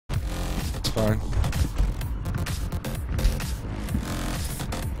fine.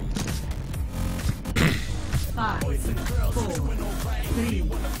 Five, 4, 3,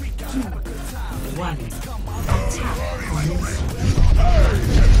 2, 1. Attack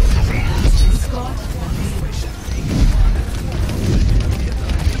commence. Escort.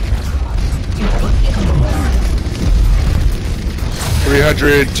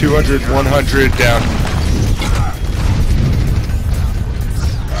 300, 200, 100 down.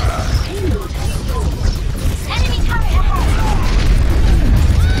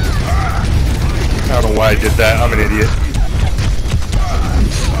 I don't know why I did that. I'm an idiot.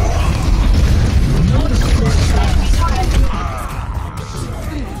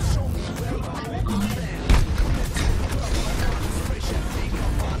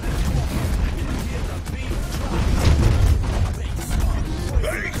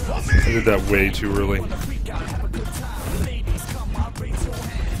 I did that way too early.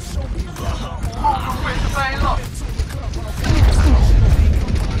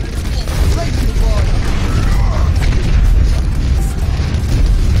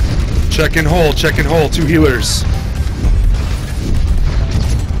 Check and hold, check and hold. 2 healers.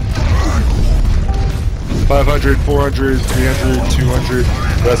 500, 400, 300, 200.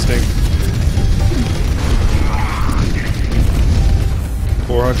 Resting.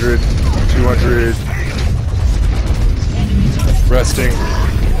 400, 200. Resting.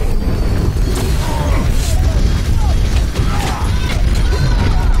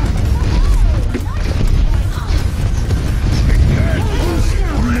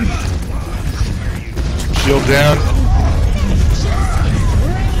 Shield down.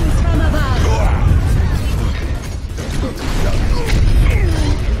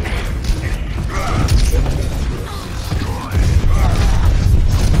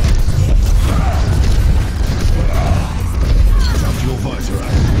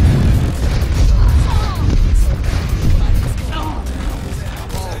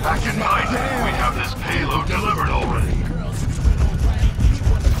 Back in mind, we have this payload delivered already.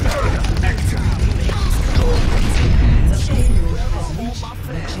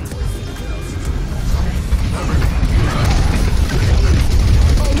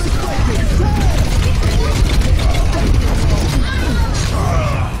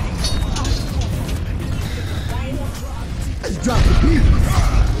 Drop the beat.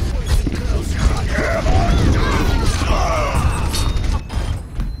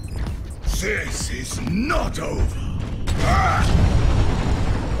 This is not over.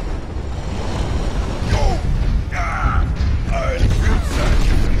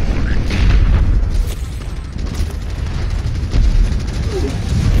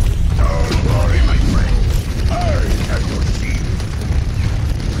 Don't worry, my friend. I have your shield.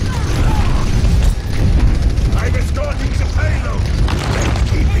 I'm escorting the payload. Let's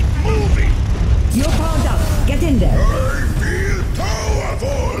keep it moving. You're powered up. Get in there. I feel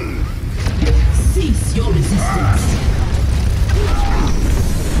powerful. Cease your resistance.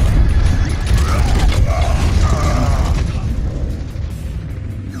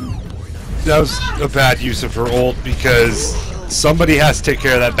 That was a bad use of her ult because somebody has to take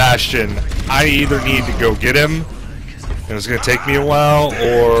care of that Bastion. I either need to go get him, and it's going to take me a while,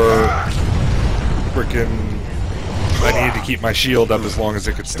 or frickin' I needed to keep my shield up as long as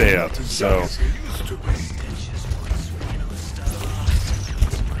it could stay up, so...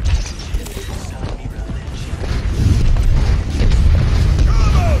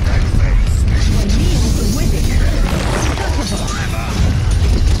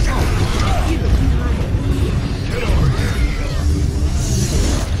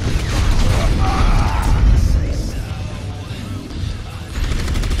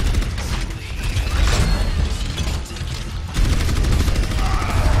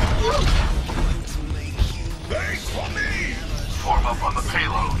 Form up on the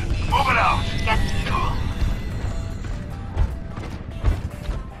payload. Move it out.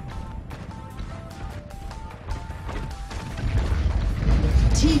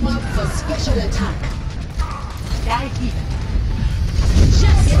 Team up for special attack. Dive here.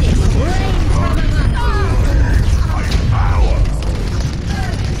 Just get it. Power.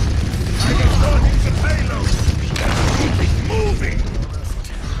 I'm escorting the payload. Keep it moving.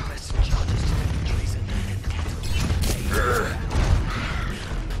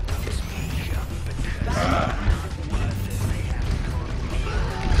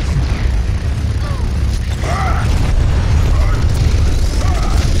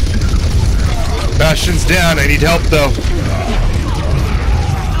 Bastion's down, I need help though.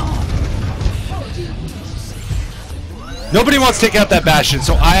 Nobody wants to take out that Bastion,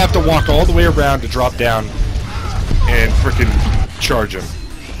 so I have to walk all the way around to drop down and frickin' charge him.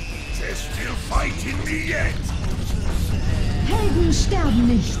 There's still fighting me yet? Helden sterben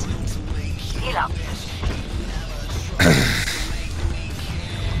nicht.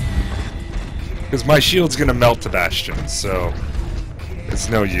 Because my shield's gonna melt to Bastion, so it's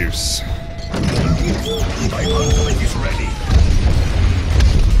no use. My ultimate is ready.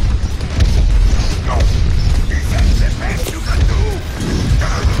 No. Is that the best you can do?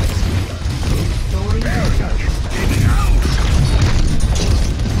 Barrier is getting out.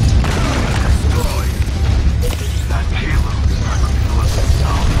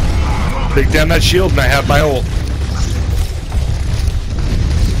 Take down that shield and I have my ult.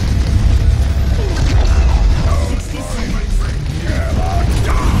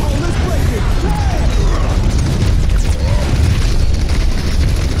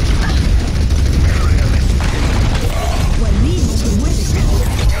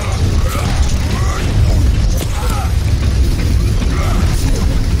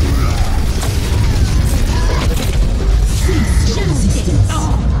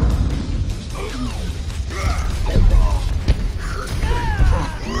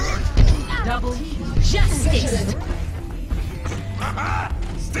 Justice!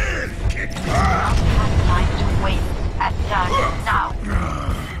 Still kick. Time to wait. Attack now.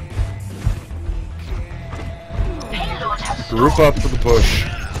 Payload has Group up for the push.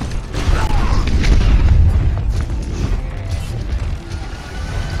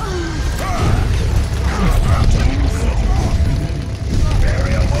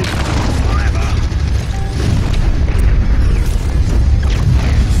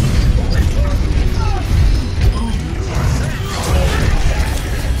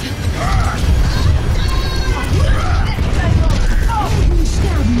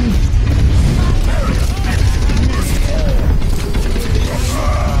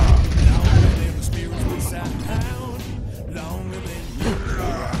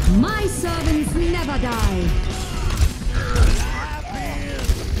 My servants never die.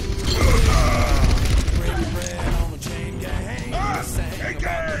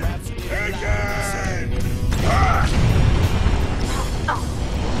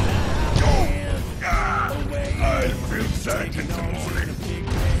 I'll feel that in the morning.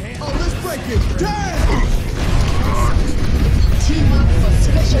 Oh, let's break it! Damn! Team up for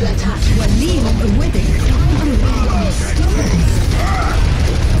special attack. Überleben und winning.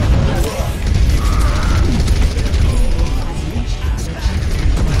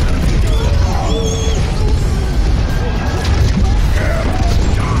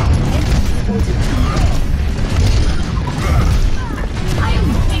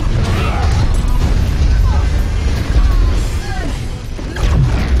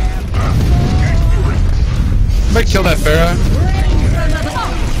 Might kill that Pharah.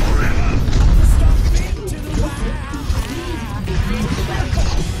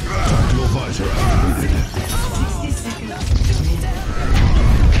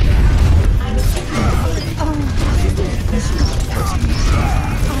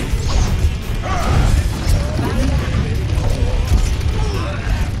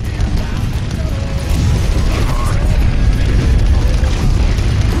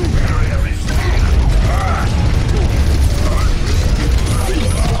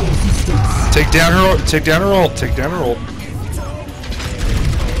 Take down her ult, take down her ult, take down her ult.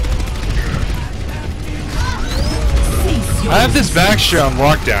 I have this Baxter on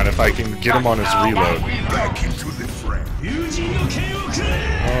lockdown if I can get him on his reload. Back into the fray.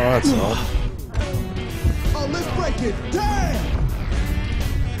 Oh, that's all. Oh, let's break it! Damn!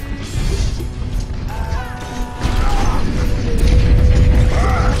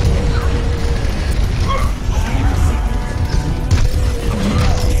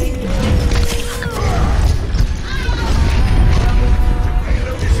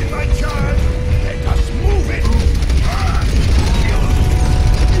 This is my charge. Let us move it.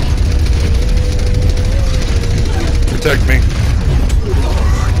 Protect me.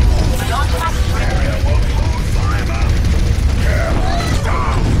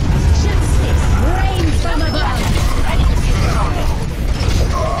 Justice reigns from above.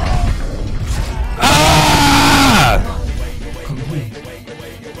 Ah!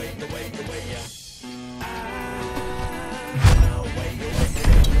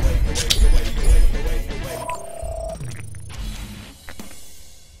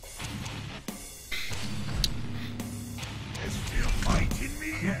 Still fighting me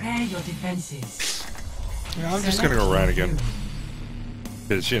yet? prepare your defenses. Yeah, I'm just gonna go around again.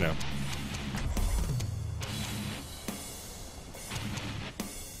 Because, you know.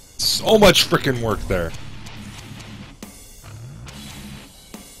 So much freaking work there.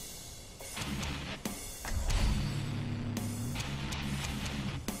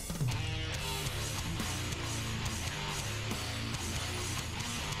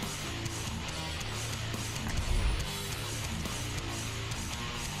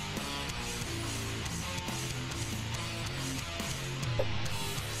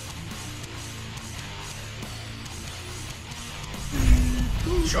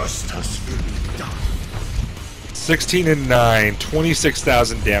 Justice will be done. 16 and 9,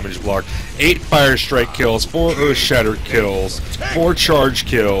 26,000 damage block, 8 fire strike kills, 4 earth shatter kills, 4 charge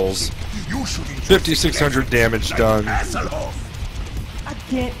kills, 5,600 damage done. I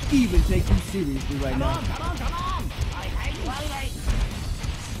can't even take you seriously right now.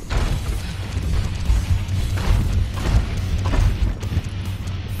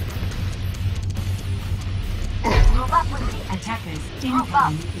 Move up with me. Attackers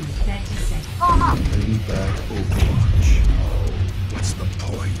incoming in 30 seconds. Form up. Bring back Overwatch. What's the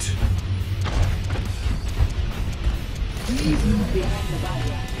point? Please move behind the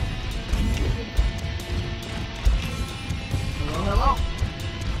barrier. Hello?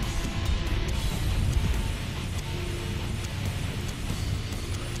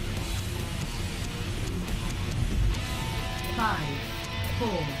 5, 4,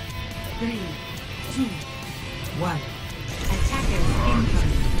 3, 2, 1. Attackers incoming.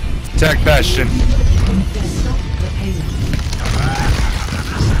 Attack Bastion. Stop the payload.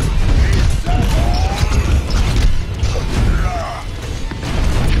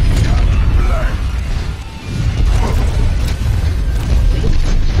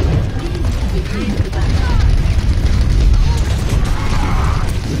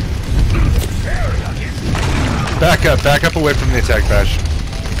 Back up away from the attack Bastion.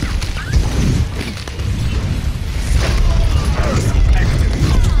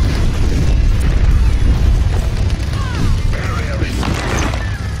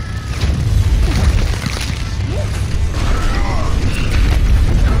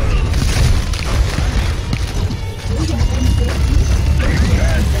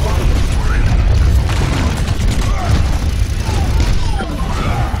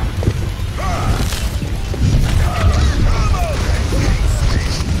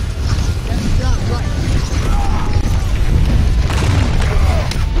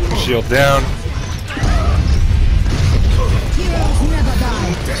 Shield down. Heroes never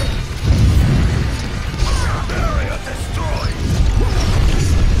die. Barrier destroyed.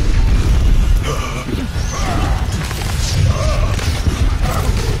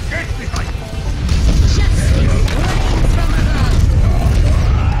 Get behind me.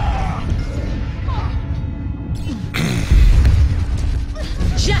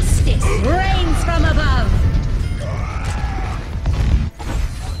 Justice reigns from above.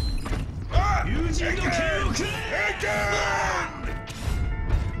 Again!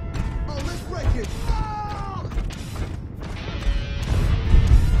 Oh, let's break it.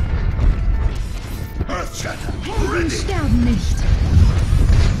 Earthshatter, Helden ready. sterben nicht.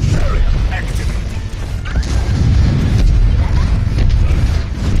 Barrier activated.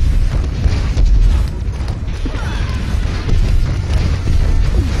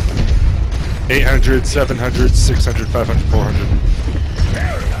 800, 700, 600, 500, 400.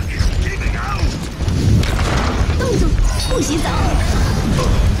 Barrier is giving out. 动作，不许走。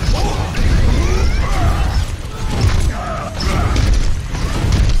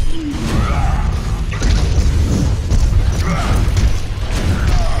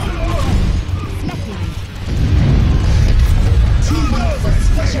Team up for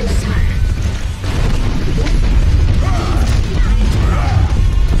special attack.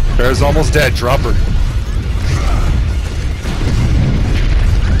 Bear's almost dead. Drop her.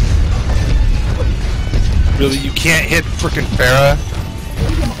 Really, you can't hit frickin' Farah?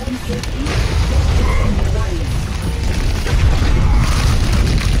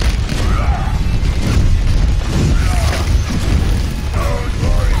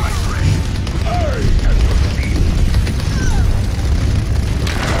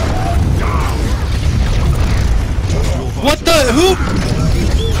 What the? Who?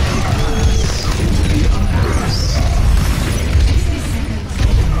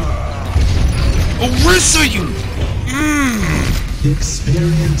 Orisa, you!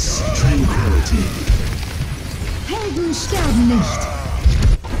 Experience tranquility. Helden sterben nicht.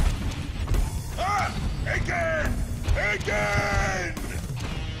 Again! Again!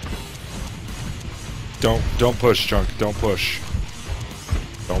 Don't push, Junk. Don't push.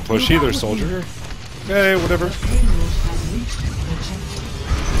 Don't push either, soldier. Hey, whatever. Payload has reached objective.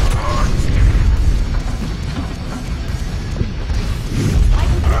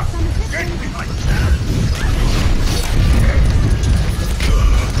 Get behind me!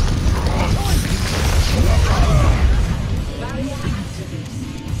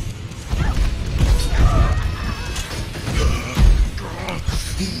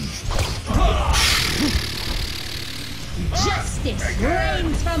 Justice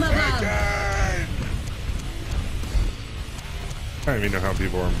reigns from above. Again! I don't even know how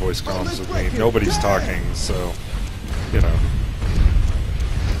people are in voice comms with me. Nobody's talking, so, you know.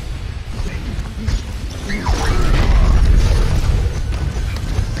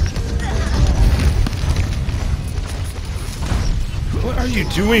 are you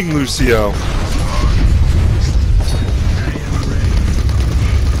doing, Lucio?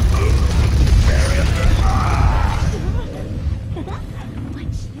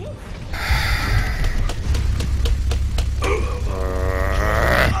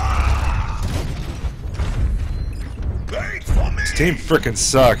 This team frickin'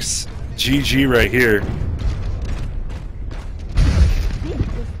 sucks. GG right here.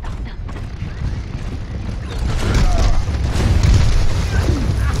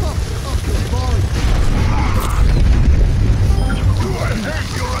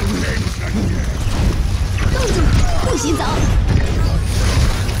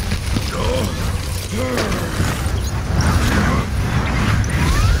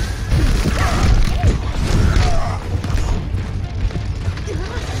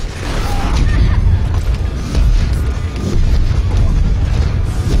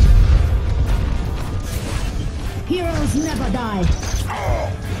 Heroes never die.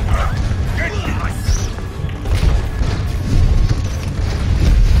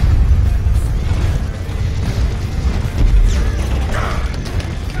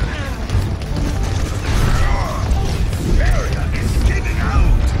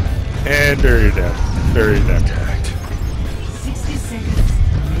 And bury them. Bury them. 60 seconds.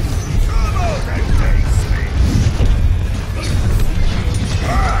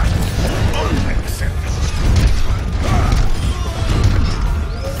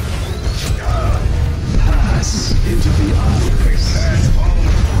 Pass into the iris.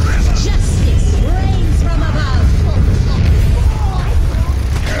 Justice reigns from above.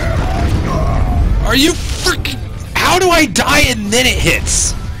 Are you freaking... How do I die and then it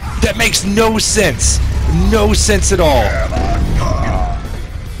hits? That makes no sense. No sense at all.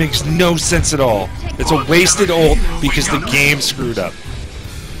 Makes no sense at all. It's a wasted ult because the game screwed up.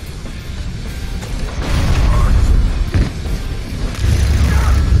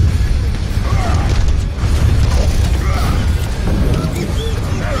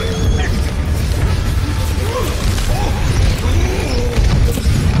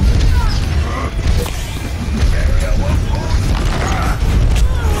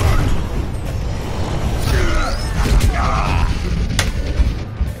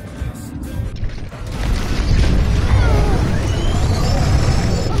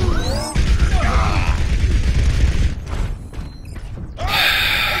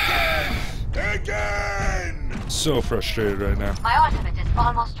 So frustrated right now. My ultimate is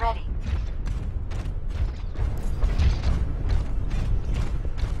almost ready.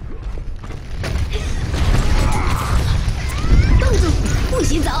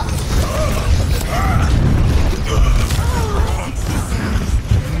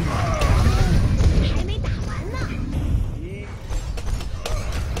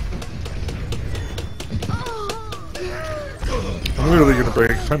 I'm literally gonna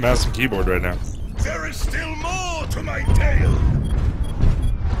break my mouse and keyboard right now. There is still more to my tale.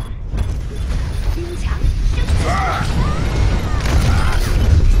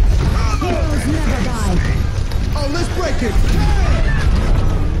 Heroes never die. Oh, let's break it.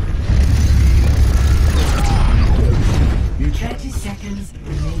 30 seconds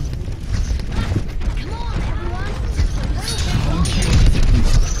remaining. Come on, everyone.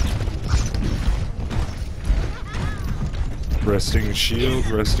 Resting shield,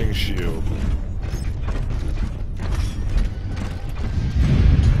 resting shield.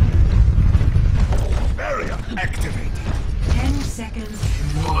 Barrier activated. 10 seconds.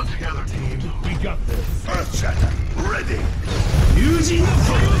 Pull it together, team. We got this. Earth Shatter, ready. Using the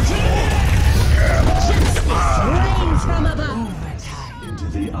Justice reigns from above. Into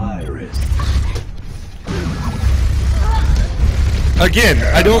the iris. Again,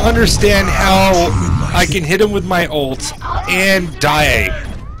 I don't understand how I can hit him with my ult and die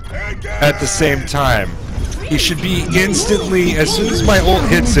at the same time. He should be instantly, as soon as my ult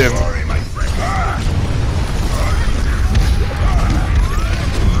hits him,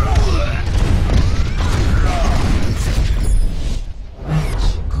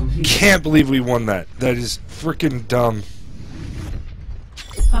 can't believe we won that. That is freaking dumb.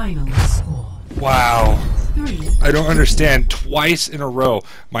 Final score. Wow. 3. I don't understand. Twice in a row,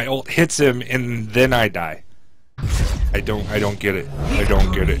 my ult hits him and then I die. I don't get it. I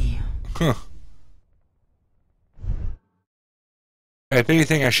don't get it. Huh. If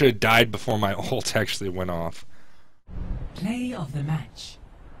anything, I should have died before my ult actually went off. Play of the match.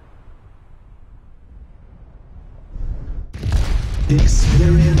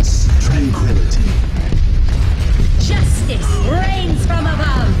 Experience tranquility. Justice reigns from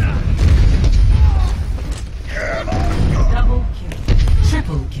above. Double kill.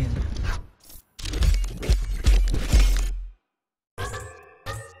 Triple kill.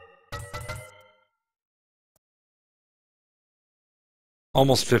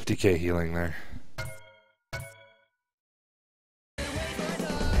 Almost 50k healing there.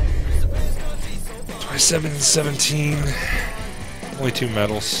 27 and 17. Only 2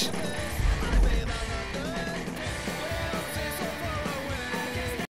 medals.